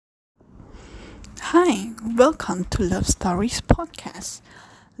Hi, welcome to Love Stories Podcast.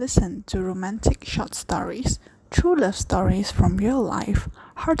 Listen to romantic short stories, true love stories from real life,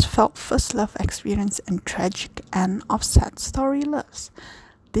 heartfelt first love experience, and tragic end of sad story loves.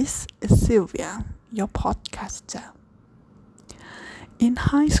 This is Sylvia, your podcaster. In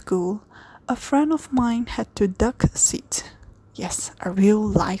high school, a friend of mine had to duck a seat. Yes, a real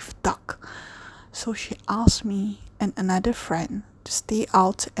life duck. So she asked me and another friend to stay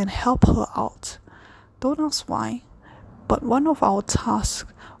out and help her out. Don't ask why, but one of our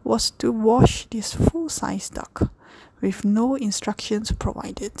tasks was to wash this full-size duck with no instructions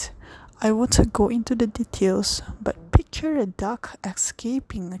provided. I won't go into the details, but picture a duck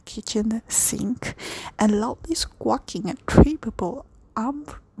escaping a kitchen sink and loudly squawking at three people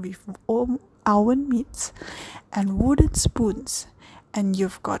armed with oven mitts and wooden spoons, and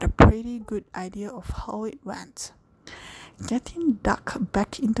you've got a pretty good idea of how it went. Getting duck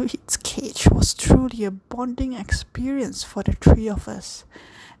back into its cage was truly a bonding experience for the three of us,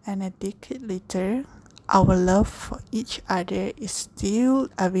 and a decade later, our love for each other is still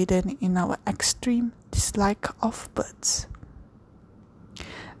evident in our extreme dislike of birds.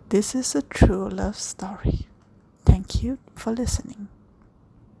 This is a true love story. Thank you for listening.